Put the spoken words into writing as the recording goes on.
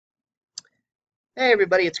Hey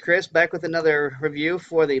everybody, it's Chris back with another review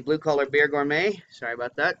for the Blue Collar Beer Gourmet. Sorry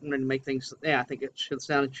about that. I'm going to make things, I think it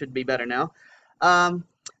should be better now. Um,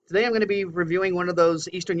 Today I'm going to be reviewing one of those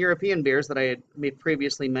Eastern European beers that I had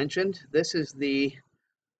previously mentioned. This is the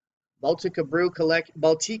Baltika,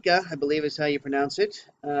 I believe is how you pronounce it,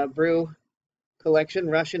 brew collection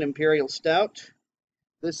Russian Imperial Stout.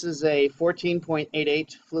 This is a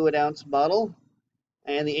 14.88 fluid ounce bottle,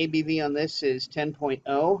 and the ABV on this is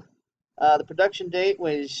 10.0. The production date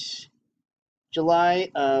was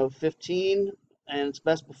July of 15, and it's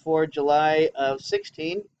best before July of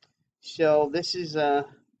 16. So this is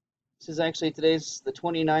actually today's the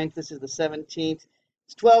 29th. This is the 17th.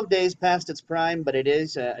 It's 12 days past its prime, but it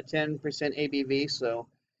is a 10% ABV, so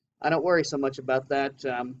I don't worry so much about that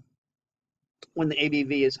when the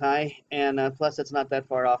ABV is high, and plus it's not that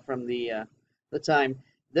far off from the time.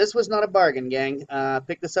 This was not a bargain, gang.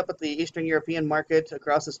 Picked this up at the Eastern European market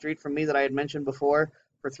across the street from me that I had mentioned before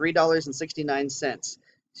for $3.69.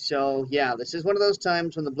 So yeah, this is one of those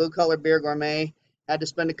times when the Blue Collar Beer Gourmet had to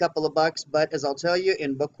spend a couple of bucks, but as I'll tell you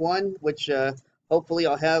in book one, which hopefully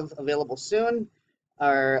I'll have available soon,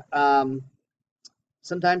 are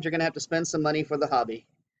sometimes you're going to have to spend some money for the hobby.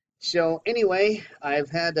 So anyway, I've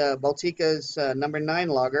had Baltika's number 9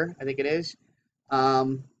 lager, I think it is,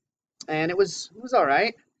 um, and it was all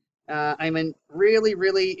right.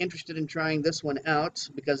 Really interested in trying this one out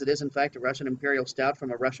because it is in fact a Russian Imperial Stout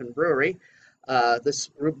from a Russian brewery. This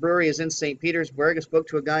brewery is in St. Petersburg. I spoke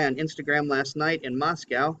to a guy on Instagram last night in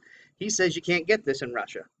Moscow. He says you can't get this in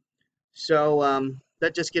Russia. So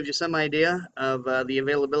that just gives you some idea of the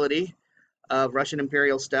availability of Russian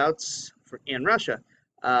Imperial Stouts in Russia.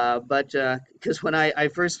 But because when I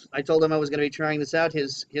told him I was going to be trying this out,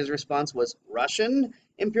 his response was Russian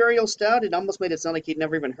Imperial Stout. It almost made it sound like he'd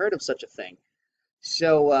never even heard of such a thing.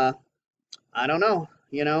 So I don't know.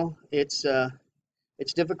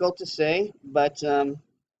 It's difficult to say, but on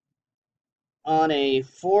a a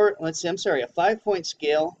 5 point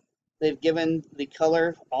scale, they've given the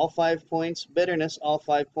color all 5 points, bitterness all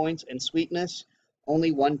 5 points, and sweetness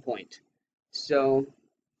only 1 point. So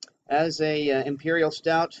as a imperial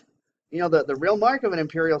stout, the real mark of an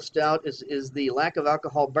imperial stout is the lack of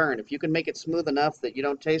alcohol burn. If you can make it smooth enough that you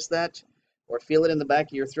don't taste that or feel it in the back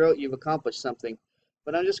of your throat, you've accomplished something.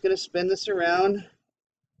 But I'm just going to spin this around,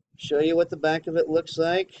 show you what the back of it looks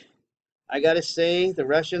like. I gotta say, the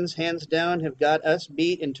Russians, hands down, have got us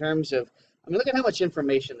beat in terms of. I mean, look at how much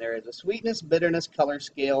information there is: a sweetness, bitterness, color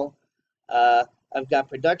scale. Uh, I've got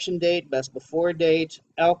production date, best before date,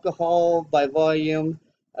 alcohol by volume.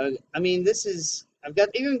 I mean, this is. I've got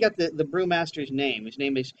even got the brewmaster's name. His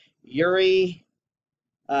name is Yuri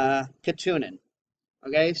Katunin.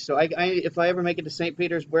 Okay, so if I ever make it to St.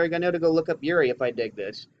 Petersburg, I know to go look up Yuri if I dig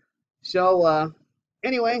this. So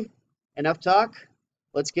anyway, enough talk.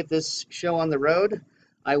 Let's get this show on the road.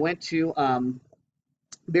 I went to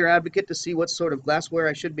Beer Advocate to see what sort of glassware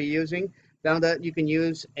I should be using. Found out you can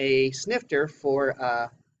use a snifter for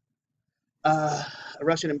a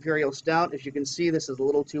Russian Imperial Stout. As you can see, this is a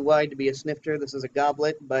little too wide to be a snifter. This is a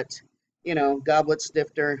goblet, but goblet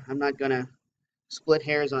snifter. I'm not gonna split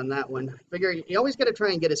hairs on that one. Figure you always got to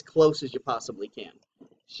try and get as close as you possibly can.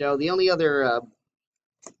 So the only other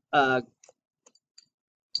uh,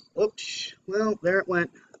 oops, well, there it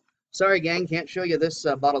went. Sorry, gang, can't show you this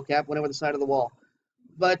bottle cap. Went over the side of the wall.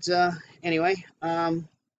 But anyway,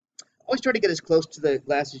 always try to get as close to the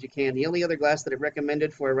glass as you can. The only other glass that I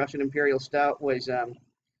recommended for a Russian Imperial Stout was a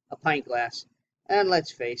pint glass. And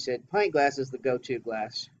let's face it, pint glass is the go-to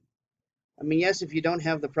glass. I mean, yes, if you don't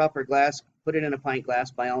have the proper glass, put it in a pint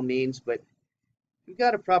glass by all means. But if you've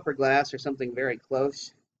got a proper glass or something very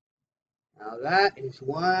close, now that is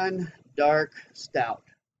one dark stout.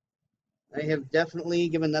 I have definitely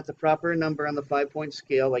given that the proper number on the 5 point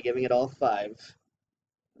scale by giving it all 5.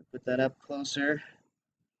 Put that up closer.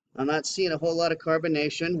 I'm not seeing a whole lot of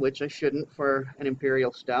carbonation, which I shouldn't for an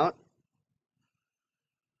Imperial Stout.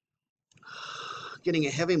 Getting a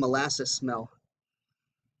heavy molasses smell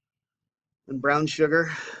and brown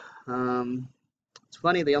sugar. It's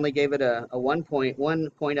funny they only gave it a 1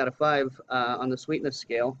 point out of 5 on the sweetness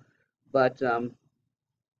scale, but at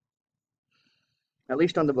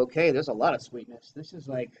least on the bouquet, there's a lot of sweetness. This is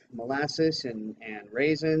like molasses and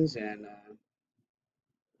raisins, and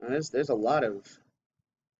there's a lot of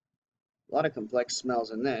complex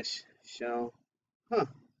smells in this. So, this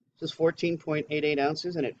is 14.88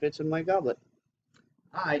 ounces, and it fits in my goblet.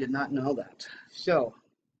 I did not know that. So,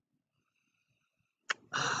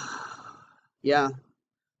 yeah,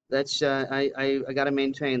 that's I got to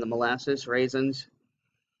maintain the molasses, raisins,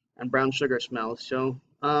 and brown sugar smells. So,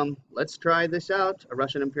 let's try this out. A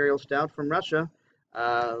Russian Imperial Stout from Russia.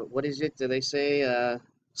 What is it? Do they say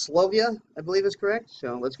Slovia, I believe is correct.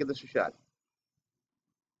 So let's give this a shot.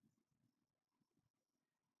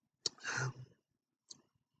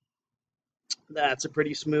 That's a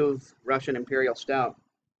pretty smooth Russian Imperial Stout.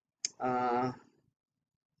 Uh,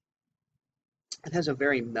 it has a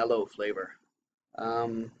very mellow flavor.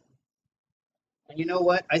 Um, and you know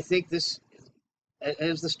what? I think this,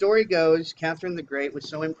 as the story goes, Catherine the Great was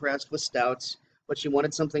so impressed with stouts, but she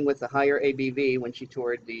wanted something with a higher ABV when she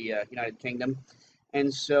toured the United Kingdom.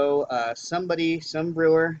 And so some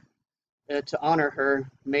brewer, to honor her,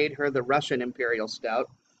 made her the Russian Imperial Stout.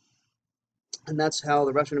 And that's how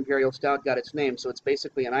the Russian Imperial Stout got its name. So it's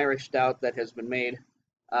basically an Irish stout that has been made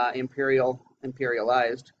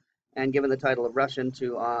imperialized, and given the title of Russian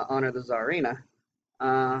to honor the Tsarina.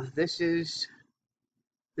 This is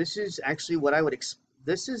actually what I would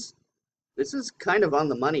this is kind of on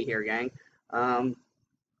the money here, gang.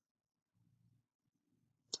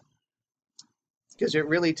 Because it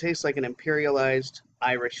really tastes like an imperialized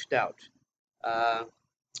Irish stout. Uh,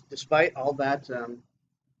 despite all that,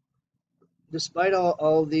 despite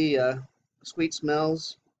all the sweet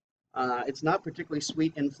smells, it's not particularly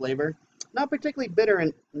sweet in flavor. Not particularly bitter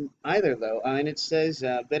in either, though. I mean, it says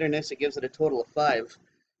bitterness, it gives it a total of 5.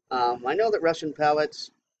 I know that Russian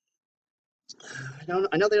palates,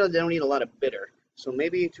 I know they don't eat a lot of bitter. So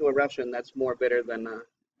maybe to a Russian, that's more bitter than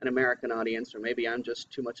an American audience, or maybe I'm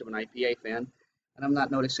just too much of an IPA fan, and I'm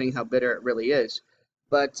not noticing how bitter it really is.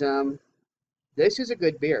 But this is a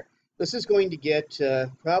good beer. This is going to get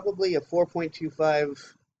probably a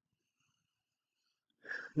 4.25,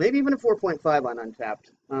 maybe even a 4.5 on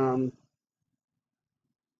Untapped.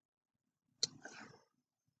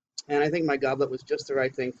 And I think my goblet was just the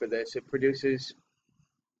right thing for this. It produces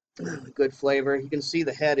good flavor. You can see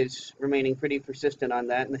the head is remaining pretty persistent on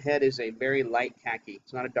that, and the head is a very light khaki.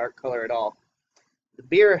 It's not a dark color at all. The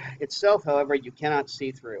beer itself, however, you cannot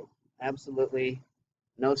see through. Absolutely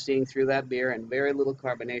no seeing through that beer, and very little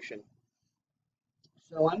carbonation.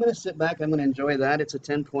 So I'm going to sit back. I'm going to enjoy that. It's a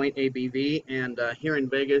 10-point ABV, and here in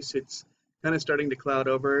Vegas, it's kind of starting to cloud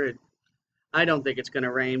over. I don't think it's going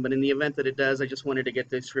to rain, but in the event that it does, I just wanted to get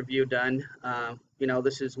this review done. You know,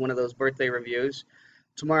 this is one of those birthday reviews.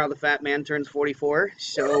 Tomorrow, the fat man turns 44.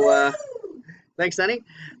 So thanks, honey.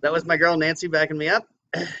 That was my girl, Nancy, backing me up.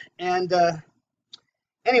 And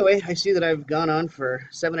anyway, I see that I've gone on for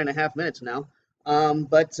 7.5 minutes now.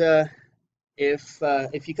 But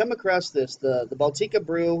if you come across this, the Baltika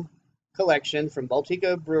Brew collection from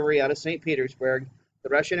Baltika Brewery out of St. Petersburg, the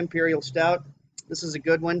Russian Imperial Stout, this is a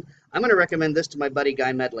good one. I'm going to recommend this to my buddy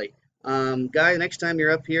Guy Medley. Guy, next time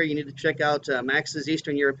you're up here, you need to check out Max's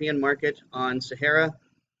Eastern European Market on Sahara,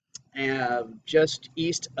 just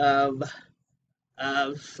east of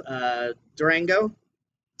Durango.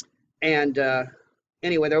 And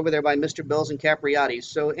anyway, they're over there by Mr. Bill's and Capriati's.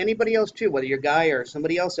 So anybody else too, whether you're Guy or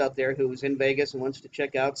somebody else out there who's in Vegas and wants to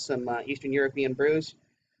check out some Eastern European brews,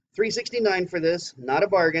 $3.69 for this. Not a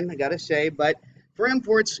bargain, I gotta say, but for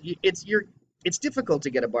imports, it's difficult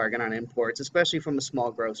to get a bargain on imports, especially from a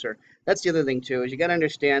small grocer. That's the other thing too, is you got to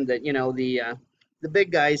understand that, you know, the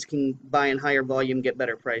big guys can buy in higher volume, get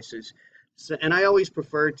better prices. So, and I always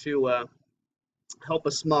prefer to help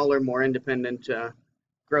a smaller, more independent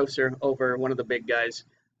grocer over one of the big guys.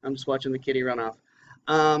 I'm just watching the kitty run off.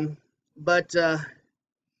 But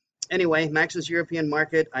anyway, Max's European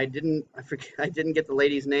Market. I didn't get the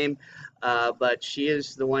lady's name, but she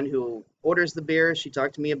is the one who orders the beer. She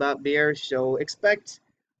talked to me about beer, so expect.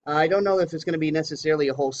 I don't know if it's going to be necessarily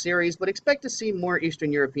a whole series, but expect to see more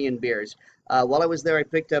Eastern European beers. While I was there, I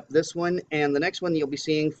picked up this one, and the next one you'll be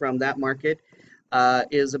seeing from that market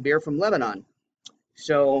is a beer from Lebanon.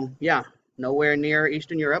 So yeah, nowhere near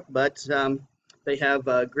Eastern Europe, but they have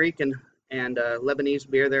Greek and Lebanese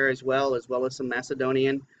beer there as well as some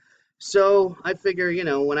Macedonian. So I figure, you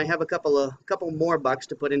know, when I have a couple more bucks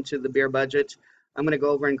to put into the beer budget, I'm going to go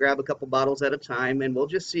over and grab a couple bottles at a time, and we'll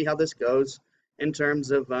just see how this goes in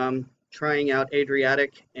terms of trying out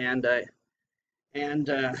Adriatic and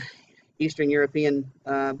Eastern European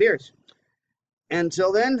beers.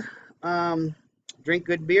 Until then, drink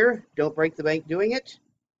good beer. Don't break the bank doing it.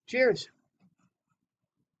 Cheers.